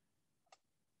you.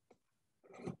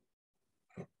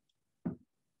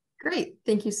 Great,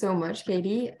 thank you so much,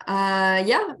 Katie.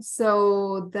 Yeah,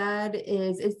 so that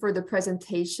is it for the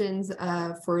presentations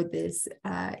for this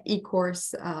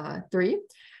e-course 3.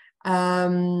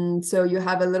 So you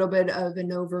have a little bit of an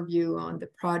overview on the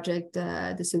project,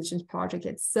 the solutions project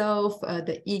itself,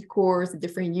 the e-course, the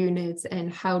different units,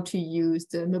 and how to use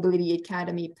the Mobility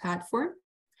Academy platform.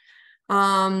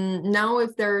 Now,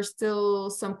 if there are still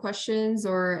some questions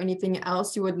or anything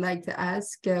else you would like to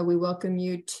ask, we welcome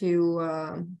you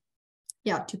to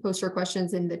to post your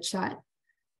questions in the chat.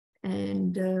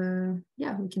 And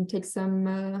yeah, we can take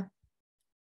some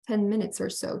 10 minutes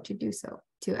or so to do so,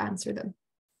 to answer them.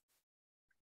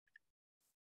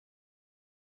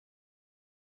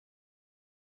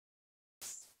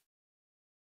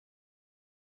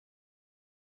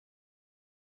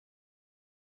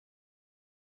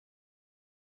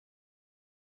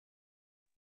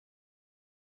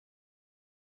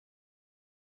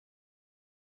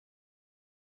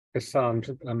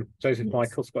 Joseph Yes.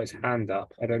 Michael's got his hand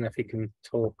up. I don't know if he can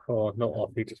talk or not, or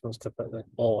if he just wants to put the,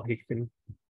 or he can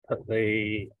put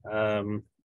the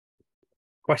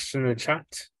question in the chat.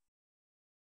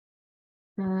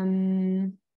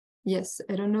 Yes,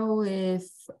 I don't know if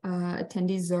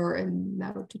attendees are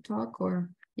allowed to talk, or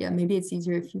yeah, maybe it's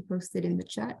easier if you post it in the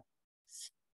chat.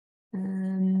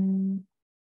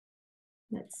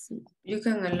 Let's see. You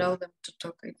can allow them to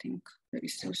talk, I think. There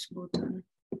is this button.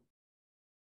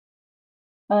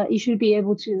 You should be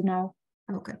able to now.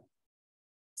 Okay.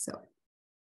 So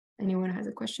anyone has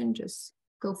a question, just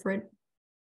go for it.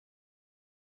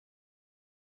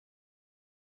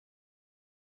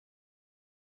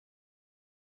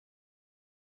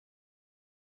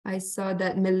 I saw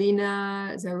that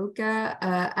Melina Zaruka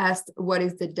asked, what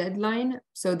is the deadline?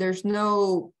 So there's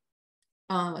no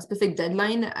specific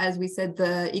deadline. As we said,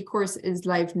 the e-course is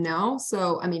live now.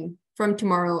 So, I mean, from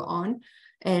tomorrow on,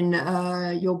 and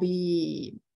you'll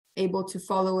be able to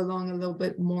follow along a little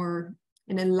bit more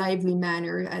in a lively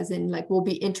manner, as in like we'll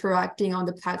be interacting on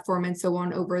the platform and so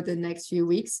on over the next few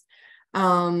weeks.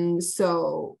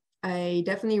 So I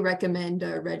definitely recommend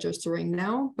registering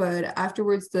now, but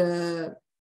afterwards the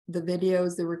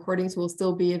videos, the recordings will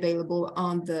still be available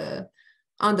on the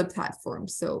platform.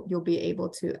 So you'll be able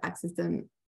to access them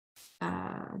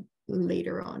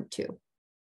later on too.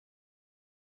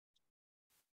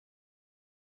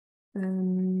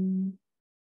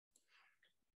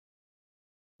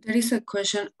 There is a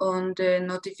question on the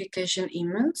notification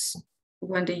emails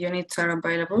when the units are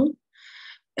available.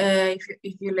 If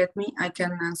you let me, I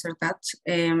can answer that.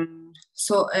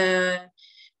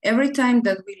 Every time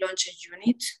that we launch a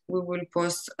unit, we will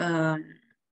post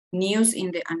news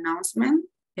in the announcement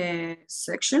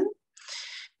section.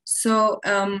 So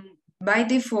by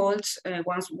default,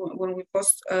 when we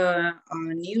post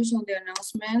news on the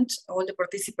announcement, all the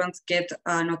participants get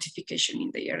a notification in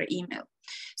their email.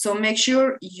 So make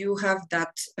sure you have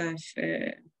that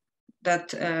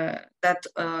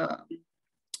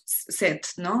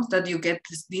set, no, that you get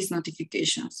these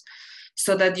notifications,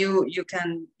 so that you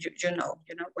know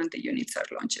when the units are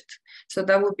launched. So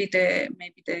that would be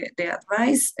maybe the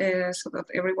advice, so that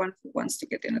everyone who wants to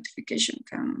get the notification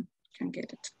can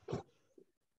get it.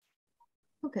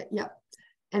 Okay, yeah.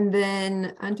 And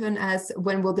then Antoine asks,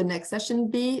 when will the next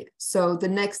session be? So the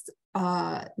next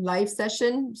live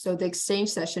session, so the exchange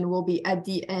session, will be at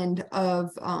the end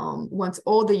of once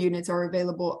all the units are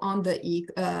available on the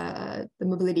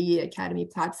Mobility Academy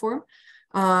platform.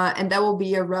 And that will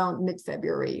be around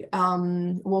mid-February.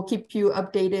 We'll keep you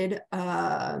updated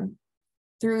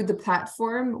through the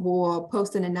platform. We'll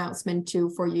post an announcement too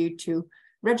for you to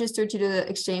register to the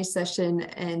exchange session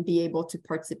and be able to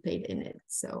participate in it.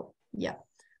 So yeah,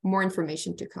 more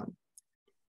information to come.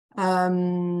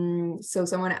 So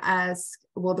someone asked,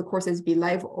 will the courses be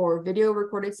live or video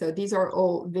recorded? So these are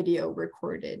all video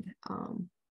recorded.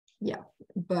 Yeah,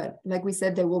 but like we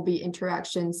said, there will be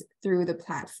interactions through the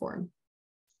platform.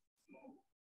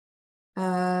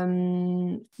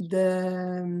 The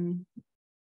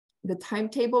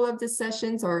timetable of the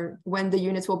sessions, or when the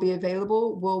units will be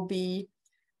available, will be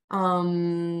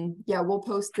we'll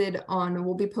post it on,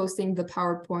 we'll be posting the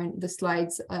PowerPoint, the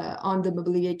slides on the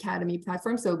Mobility Academy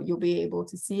platform, so you'll be able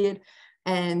to see it.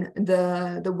 And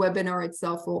the webinar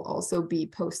itself will also be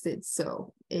posted.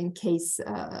 So in case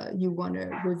you want to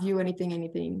review anything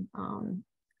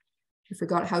you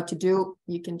forgot how to do,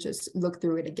 you can just look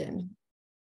through it again.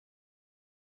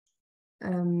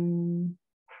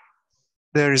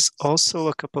 There is also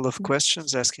a couple of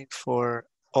questions asking for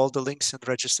all the links and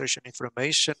registration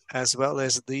information, as well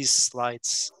as these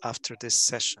slides after this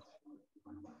session.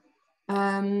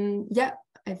 Yeah,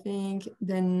 I think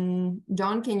then,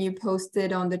 John, can you post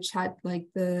it on the chat? Like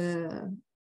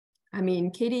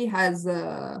Katie has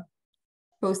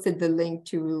posted the link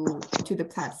to the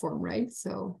platform, right?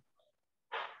 So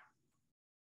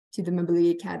to the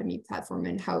Mobility Academy platform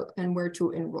and where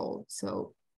to enroll.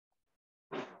 So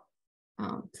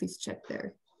please check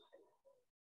there.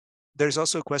 There's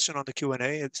also a question on the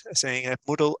Q&A. It's saying a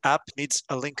Moodle app needs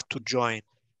a link to join.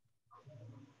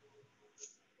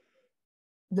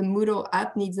 The Moodle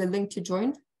app needs a link to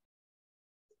join?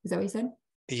 Is that what you said?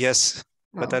 Yes,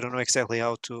 but Oh. I don't know exactly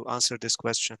how to answer this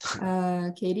question.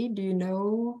 Katie, do you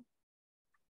know?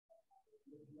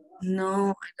 No,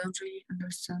 I don't really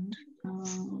understand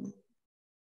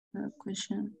the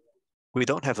question. We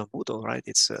don't have a Moodle, right?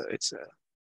 It's a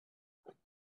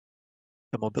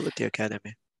Mobility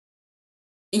Academy.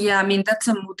 Yeah, I mean, that's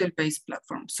a Moodle-based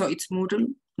platform. So it's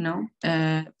Moodle, no?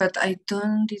 But I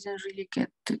didn't really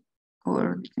get the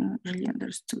or didn't really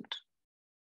understood.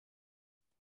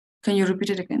 Can you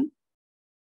repeat it again?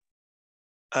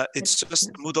 It's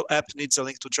just Moodle app needs a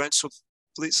link to join. So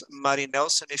please, Mari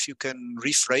Nelson, if you can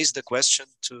rephrase the question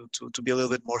to be a little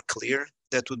bit more clear,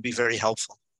 that would be very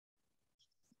helpful.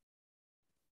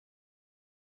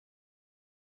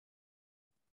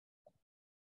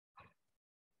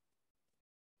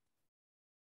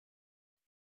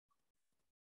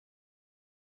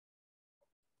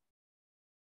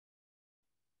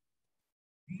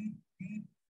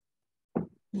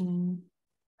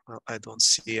 Well, I don't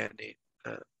see any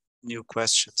new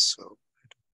questions, so.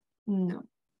 No,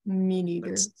 me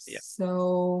neither. Yeah.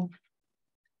 So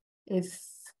if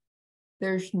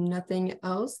there's nothing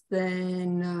else,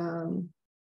 then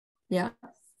yeah,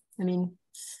 I mean,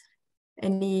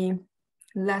 any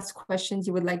last questions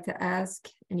you would like to ask?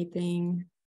 Anything?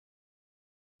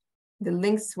 The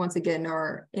links, once again,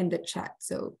 are in the chat,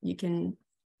 so you can,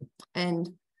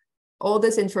 and all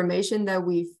this information that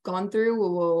we've gone through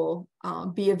will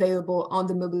be available on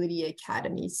the Mobility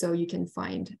Academy. So you can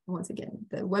find, once again,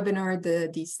 the webinar,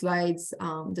 the slides,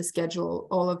 the schedule,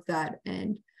 all of that.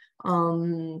 And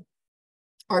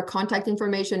our contact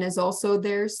information is also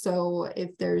there. So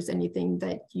if there's anything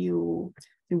that you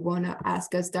want to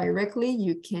ask us directly,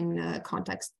 you can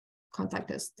contact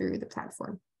us through the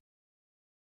platform.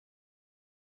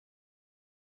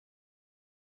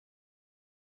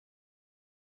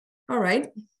 All right.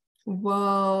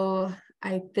 Well,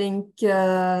 I think,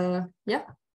 yeah,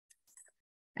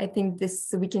 I think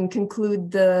we can conclude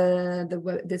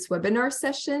this webinar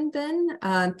session then.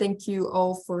 Thank you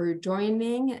all for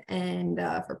joining and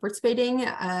for participating.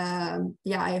 Yeah,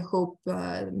 I hope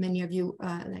many of you,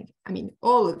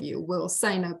 all of you will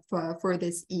sign up for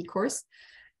this e-course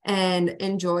and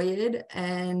enjoy it.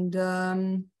 And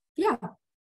yeah,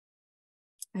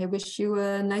 I wish you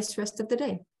a nice rest of the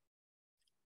day.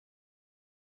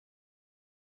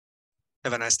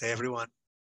 Have a nice day, everyone.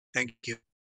 Thank you.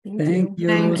 Thank you.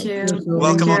 Thank you.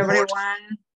 Welcome Thank you, on board.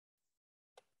 everyone.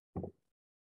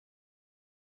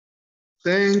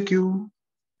 Thank you.